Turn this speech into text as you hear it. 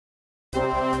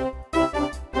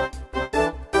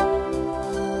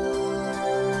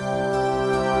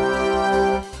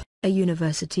A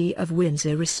University of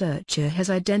Windsor researcher has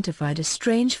identified a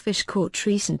strange fish caught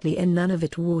recently in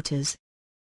Nunavut waters.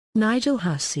 Nigel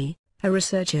Hussey, a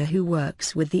researcher who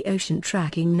works with the Ocean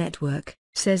Tracking Network,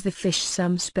 says the fish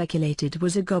some speculated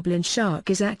was a goblin shark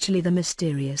is actually the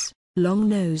mysterious,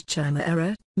 long-nosed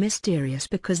Chimaera, mysterious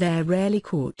because they're rarely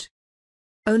caught.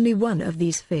 Only one of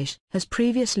these fish has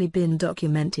previously been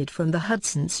documented from the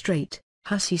Hudson Strait,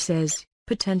 Hussey says.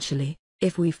 Potentially,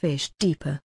 if we fished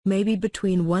deeper, maybe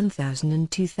between 1,000 and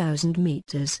 2,000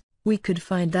 meters, we could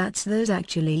find that there's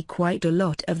actually quite a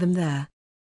lot of them there.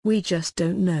 We just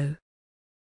don't know.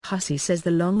 Hussey says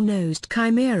the long-nosed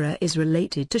Chimaera is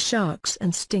related to sharks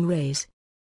and stingrays.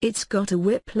 It's got a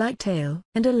whip-like tail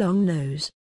and a long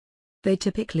nose. They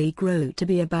typically grow to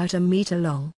be about a meter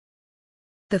long.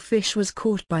 The fish was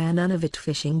caught by a Nunavut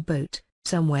fishing boat,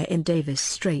 somewhere in Davis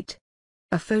Strait.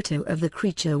 A photo of the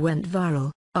creature went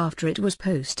viral after it was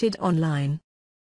posted online.